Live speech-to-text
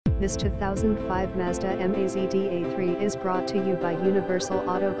This 2005 Mazda Mazda3 is brought to you by Universal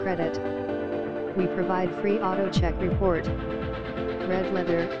Auto Credit. We provide free auto check report. Red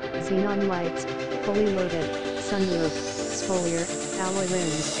leather, xenon lights, fully loaded, sunroof, spoiler, alloy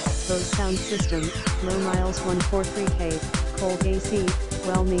rims, Bose sound system, low miles 143K, cold AC,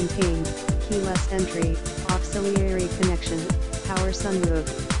 well maintained, keyless entry, auxiliary connection, power sunroof,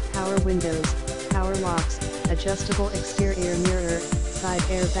 power windows, power locks, adjustable exterior mirror, side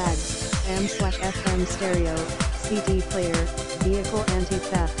airbags, AM/FM stereo, CD player, vehicle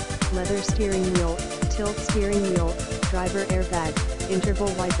anti-theft, leather steering wheel, tilt steering wheel, driver airbag,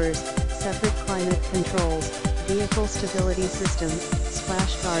 interval wipers, separate climate controls, vehicle stability system,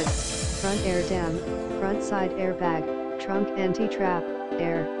 splash guards, front air dam, front side airbag, trunk anti-trap,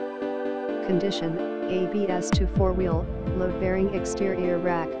 air condition, ABS to 4-wheel, load-bearing exterior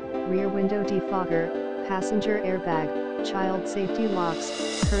rack, rear window defogger, passenger airbag, child safety locks,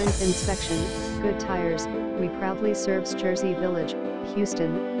 current inspection, good tires. We proudly serves Jersey Village,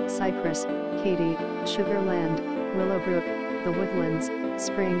 Houston, Cypress, Katy, Sugar Land, Willowbrook, The Woodlands,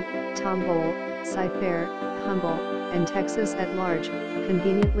 Spring, Tomball, Cy-Fair, Humble, and Texas at large,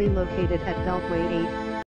 conveniently located at Beltway 8.